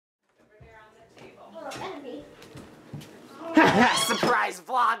Surprise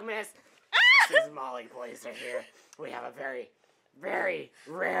Vlogmas! This is Molly Blazer here. We have a very, very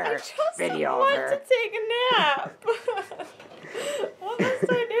rare video of her. I just want to take a nap. What must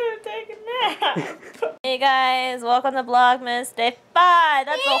I do to take a nap? Hey guys, welcome to Vlogmas Day 5.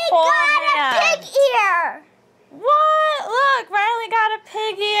 That's a whole nap. Got a pig ear. What? Look, Riley got a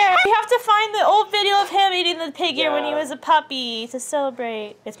pig ear. We have to find the old video of him eating the pig ear when he was a puppy to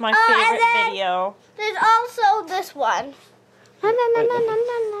celebrate. It's my favorite video. There's also this one. Oh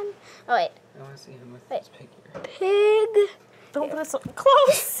wait. I want to see him with this pig ear. Pig. Don't put it so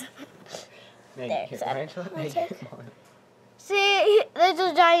close. There, Right? See, there's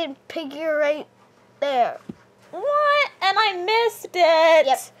a giant pig ear right there. What? And I missed it.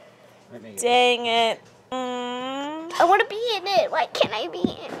 Yep. Dang it. I want to be in it. Why can't I be in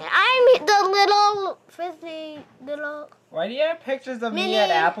it? I'm the little frisbee, little. Why do you have pictures of me at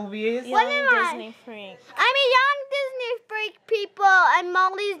Applebee's? What am I? Disney freak. I'm a young Disney freak, people. I'm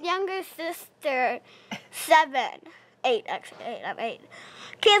Molly's younger sister. 7. 8, actually. 8. I'm 8.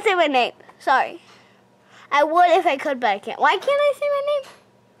 Can't say my name. Sorry. I would if I could, but I can't. Why can't I say my name?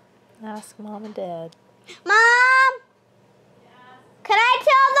 Ask Mom and Dad. Mom! Yes? Can I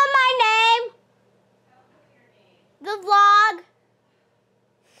tell them my name? The vlog.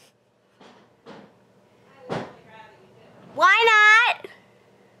 Why not?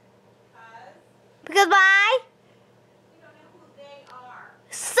 Because why? You don't know who they are.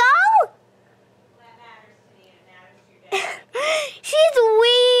 So? That matters to me and it matters to your dad. She's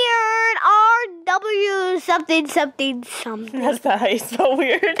weird. R-W something something something. That's not how you spell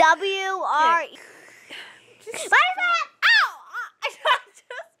weird. W-R. Just ow! I just want to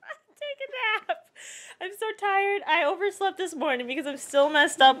take a nap. I'm so tired. I overslept this morning because I'm still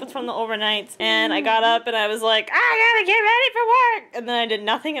messed up from the overnights. And I got up and I was like, I gotta get ready for work. And then I did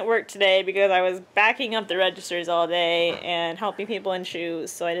nothing at work today because I was backing up the registers all day and helping people in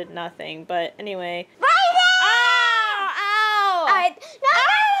shoes. So I did nothing. But anyway. Right there! Ow! Ow!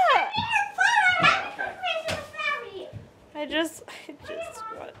 I just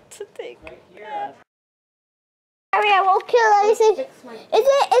want to take a nap. Sorry, I won't kill anything. Is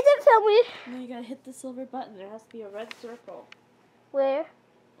it filming? No, you gotta hit the silver button. There has to be a red circle Where?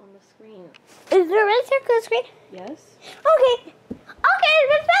 on the screen. Is there a red circle on the screen? Yes? Okay. Okay, it's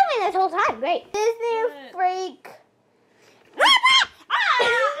been filming this whole time. Great. Disney freak.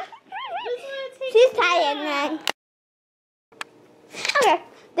 She's tired, man. Okay.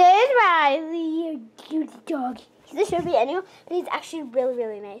 There's Riley, your cute dog. This should be animal, but he's actually really,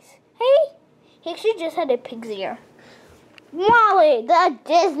 really nice. Hey, he actually just had a pig's ear. Molly, the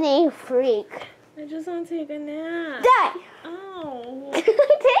Disney freak. I just want to take a nap. Die. Oh. Take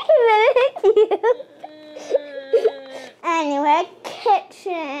a minute. Anyway,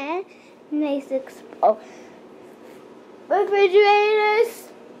 kitchen. Nice expo.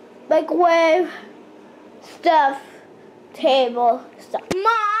 Refrigerators, microwave, stuff, table, stuff. Mom,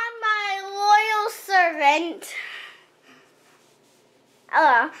 my loyal servant.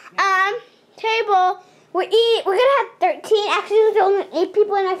 Table. We're gonna have 13. Actually, there's only 8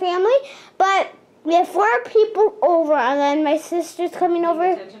 people in our family, but we have 4 people over, and then my sister's coming over.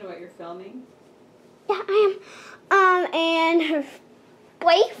 Pay attention to what you're filming. Yeah, I am. And her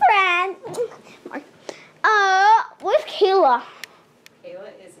boyfriend. Where's Kayla?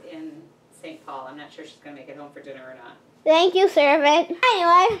 Kayla is in St. Paul. I'm not sure she's gonna make it home for dinner or not. Thank you, servant.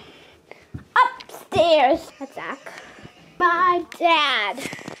 Anyway, upstairs. That's Zach. My dad.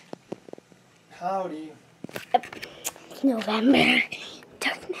 Howdy. It's November.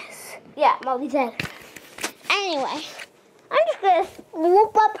 Darkness. Yeah, Molly's dead. Anyway, I'm just gonna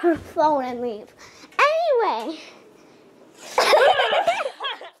swoop up her phone and leave. Anyway. I know.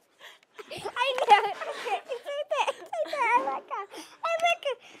 It's right there. It's right there. Oh my God.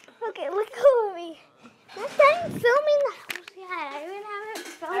 Okay, look over me. I'm done filming the house yet. I even haven't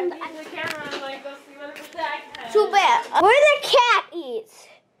filmed. I the camera. I'm like, go see what the tag has. Too bad. Where the cat eats.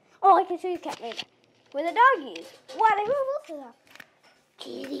 Oh, I can show you the cat later. Where the dog eats. What? I will look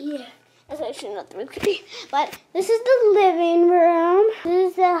Kitty. That's actually not the real kitty. But this is the living room.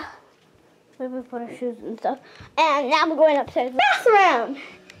 This is the where we put our shoes and stuff. And now we're going upstairs. Bathroom.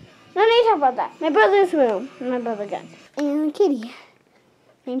 No need to talk about that. My brother's room. My brother got. And the kitty.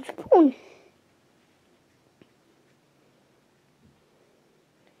 Named Spoon.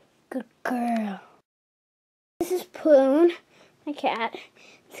 Good girl. This is Poon, my cat.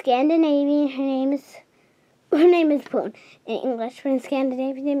 Scandinavian. Her name is Poon. In English, but in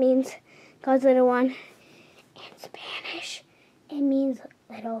Scandinavian it means God's little one. In Spanish, it means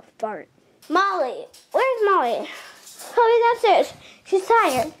little fart. Molly, where's Molly? Probably downstairs. She's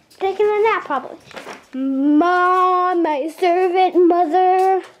tired. Taking a nap, probably. Mom, my servant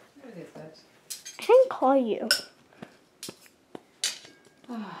mother. What is that? I can call you.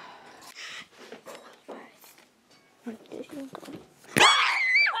 Mommy, my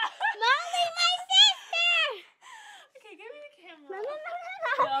sister! Okay, give me the camera.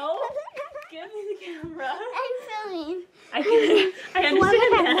 No. No. Give me the camera. I'm filming. I understand One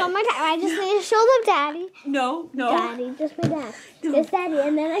that. more time. I just need to show them Daddy. No. Daddy, just my dad. Just Daddy,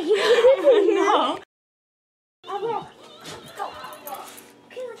 and then I can get it. No. Okay, let's go.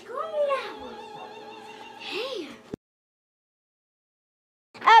 Okay, let's go now. Hey.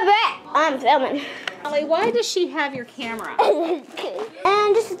 Alright, I'm filming. Molly, why does she have your camera?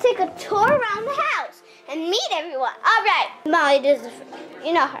 And just to take a tour around the house and meet everyone. Alright, Molly does the,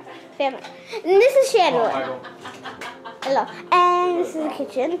 you know her, family. And this is Chandler. Hello. And this is the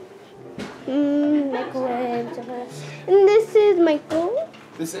kitchen. Microwave. And this is Michael.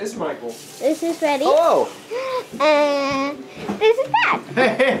 This is Michael. This is Freddie. Hello. And this is Dad.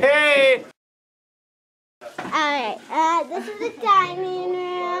 Hey. Alright, this is the dining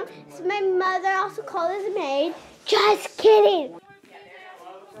room. This is my mother, also called as a maid. Just kidding.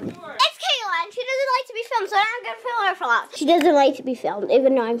 It's Caitlin. She doesn't like to be filmed, so I'm going to film her for long. She doesn't like to be filmed,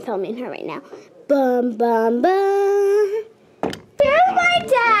 even though I'm filming her right now. Bum, bum, bum. Here's my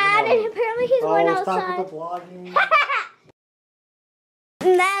dad, and apparently he's going outside.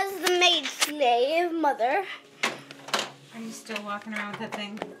 And that's the maid slave mother. Are you still walking around with that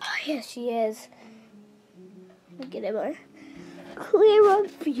thing? Oh, yes, she is. Look at it, clear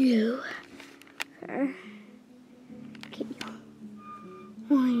view. Okay.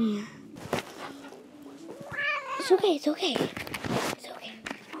 Oh, yeah. It's okay, it's okay. It's okay.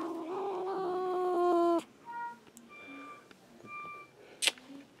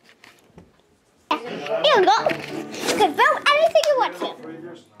 Here we go. You can film anything you want to.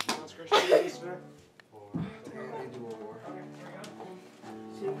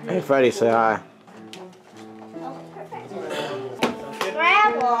 Hey, Freddie, say hi.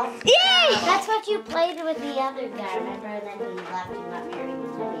 Scrabble. Yay! That's what you played with the other guy, remember? And then he left you not married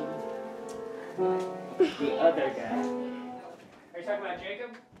with the The other guy. Are you talking about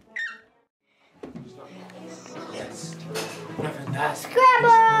Jacob?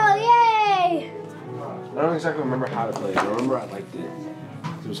 Scrabble! Yay! I don't exactly remember how to play it. I remember I liked it.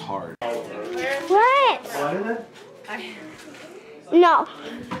 It was hard. What? No.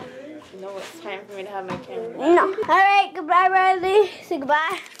 No, it's time for me to have my camera. No. All right, goodbye, Riley. Say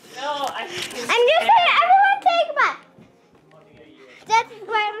goodbye. No, I'm just saying, everyone say goodbye. Dad, say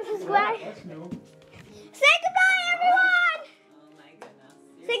goodbye. I'm going to say goodbye. Say goodbye, everyone. Oh my goodness.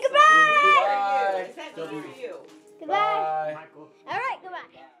 Say goodbye. Bye. Is that me or you? Goodbye. Bye.